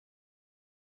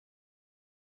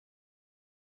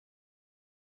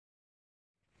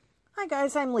Hi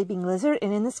guys, I'm Leaping Lizard,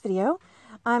 and in this video,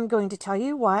 I'm going to tell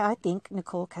you why I think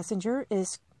Nichol Kessinger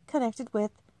is connected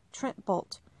with Trent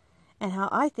Bolte, and how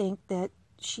I think that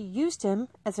she used him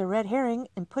as a red herring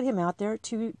and put him out there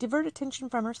to divert attention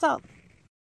from herself.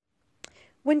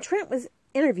 When Trent was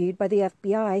interviewed by the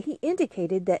FBI, he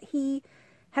indicated that he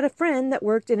had a friend that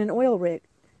worked in an oil rig.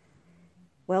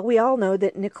 Well, we all know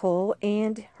that Nichol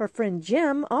and her friend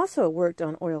Jim also worked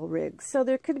on oil rigs, so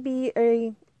there could be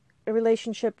a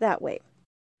relationship that way.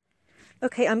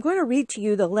 Okay, I'm going to read to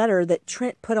you the letter that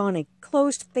Trent put on a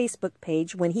closed Facebook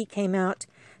page when he came out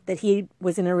that he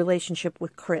was in a relationship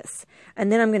with Chris.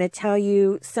 And then I'm going to tell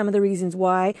you some of the reasons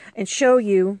why and show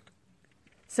you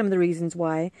some of the reasons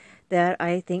why that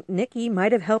I think Nikki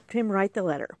might have helped him write the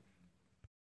letter.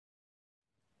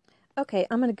 Okay,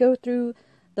 I'm going to go through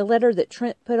the letter that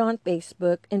Trent put on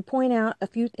Facebook and point out a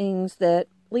few things that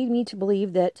lead me to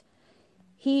believe that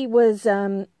he was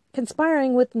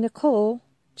conspiring with Nichol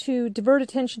to divert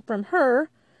attention from her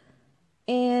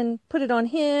and put it on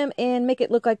him and make it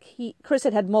look like Chris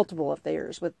had multiple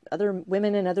affairs with other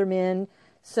women and other men,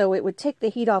 so it would take the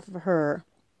heat off of her,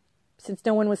 since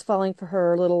no one was falling for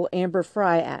her little Amber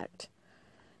Fry act.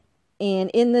 And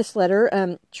in this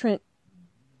letter, Trent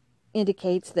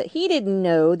indicates that he didn't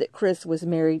know that Chris was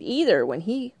married either when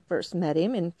he first met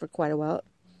him, and for quite a while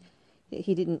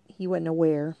he wasn't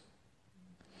aware.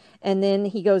 And then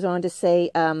he goes on to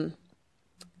say,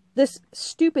 this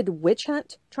stupid witch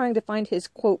hunt trying to find his,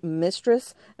 quote,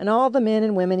 mistress and all the men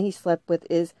and women he slept with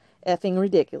is effing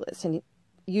ridiculous. And he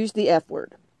used the F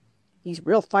word. He's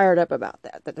real fired up about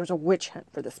that there's a witch hunt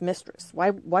for this mistress.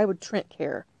 Why would Trent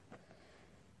care?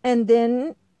 And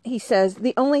then he says,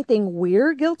 the only thing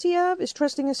we're guilty of is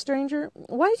trusting a stranger.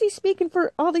 Why is he speaking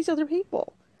for all these other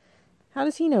people? How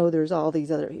does he know there's all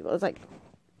these other people? It's like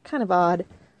kind of odd.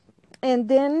 And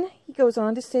then he goes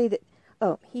on to say that,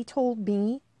 he told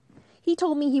me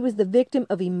he was the victim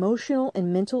of emotional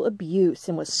and mental abuse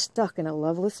and was stuck in a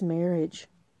loveless marriage,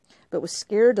 but was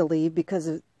scared to leave because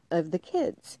of the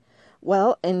kids.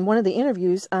 Well, in one of the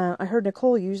interviews, I heard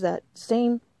Nichol use that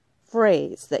same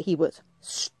phrase, that he was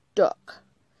stuck.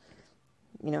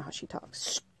 You know how she talks,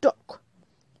 stuck.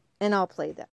 And I'll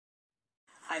play that.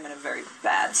 I'm in a very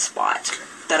bad spot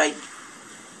that I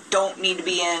don't need to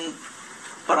be in,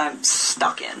 but I'm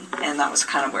stuck in, and that was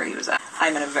kind of where he was at.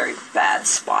 I'm in a very bad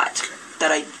spot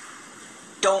that I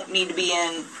don't need to be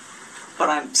in, but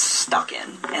I'm stuck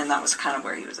in, and that was kind of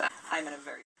where he was at.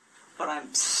 But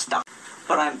I'm stuck.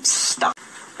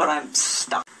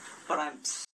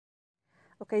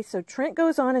 Okay, so Trent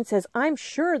goes on and says, I'm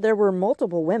sure there were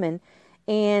multiple women,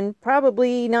 and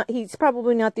he's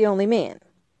probably not the only man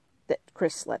that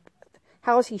Chris slept with.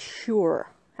 How is he sure?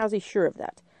 How's he sure of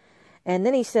that? And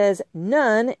then he says,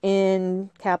 none,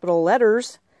 in capital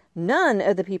letters, none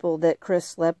of the people that Chris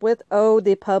slept with owe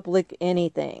the public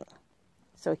anything.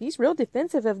 So he's real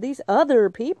defensive of these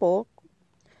other people.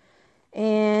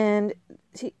 And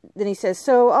then he says,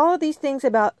 so all of these things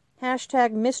about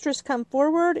hashtag mistress come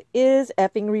forward is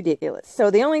effing ridiculous. So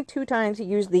the only two times he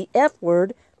used the F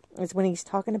word is when he's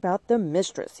talking about the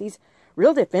mistress. He's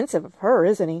real defensive of her,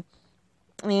 isn't he?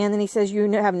 And then he says,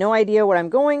 you have no idea what I'm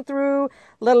going through,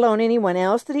 let alone anyone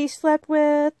else that he slept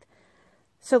with.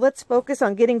 So let's focus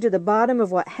on getting to the bottom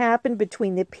of what happened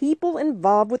between the people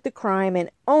involved with the crime and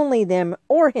only them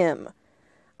or him.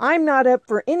 I'm not up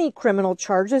for any criminal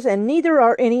charges, and neither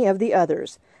are any of the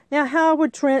others. Now, how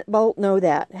would Trent Bolte know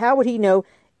that? How would he know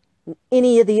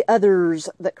any of the others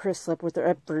that Chris slept with are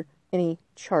up for any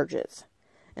charges?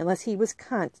 Unless he was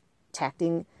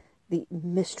contacting the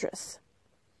mistress.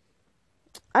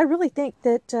 I really think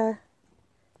that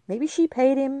maybe she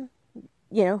paid him,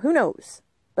 who knows.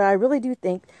 But I really do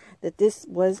think that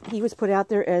he was put out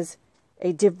there as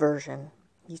a diversion.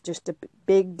 He's just a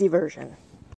big diversion.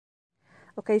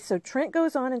 Okay, so Trent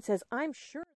goes on and says, I'm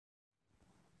sure.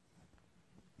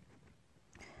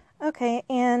 Okay,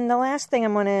 and the last thing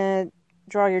I'm going to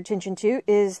draw your attention to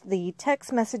is the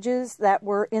text messages that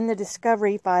were in the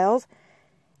discovery files.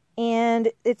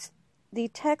 And it's the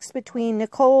text between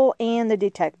Nichol and the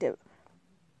detective.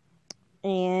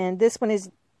 And this one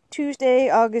is Tuesday,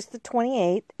 August the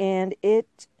 28th, and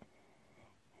it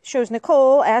shows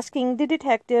Nichol asking the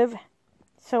detective,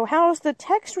 so how's the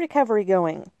text recovery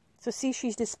going? So see,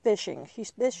 she's just fishing.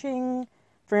 She's fishing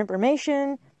for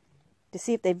information to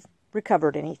see if they've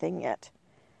recovered anything yet.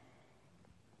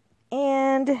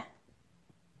 And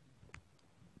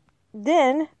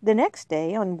then the next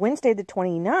day, on Wednesday the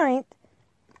 29th,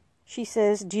 she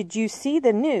says, did you see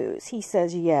the news? He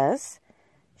says, yes.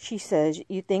 She says,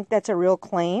 you think that's a real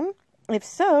claim? If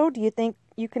so, do you think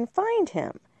you can find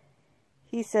him?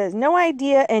 He says, no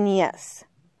idea and yes.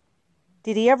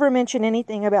 Did he ever mention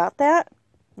anything about that?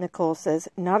 Nichol says,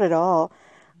 not at all.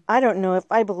 I don't know if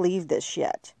I believe this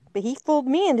yet. But he fooled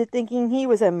me into thinking he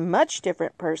was a much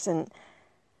different person.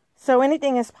 So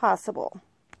anything is possible.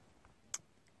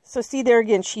 So see there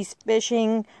again, she's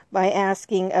fishing by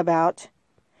asking about,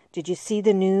 did you see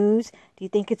the news? Do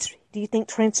you think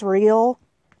Trent's real?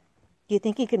 Do you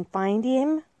think you can find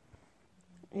him?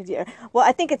 Well,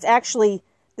 I think it's actually,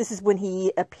 this is when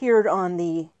he appeared on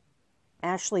the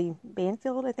Ashley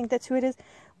Banfield, I think that's who it is,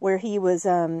 where he was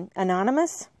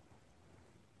anonymous.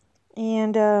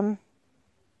 And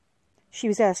she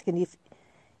was asking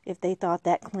if they thought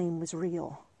that claim was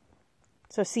real.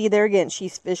 So see there again,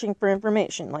 she's fishing for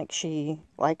information like she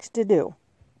likes to do.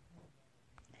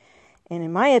 And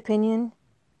in my opinion,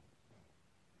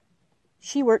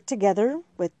 she worked together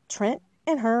with Trent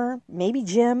and her, maybe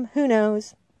Jim, who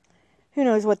knows? Who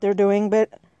knows what they're doing, but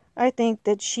I think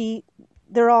that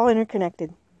they're all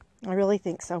interconnected. I really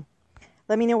think so.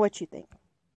 Let me know what you think.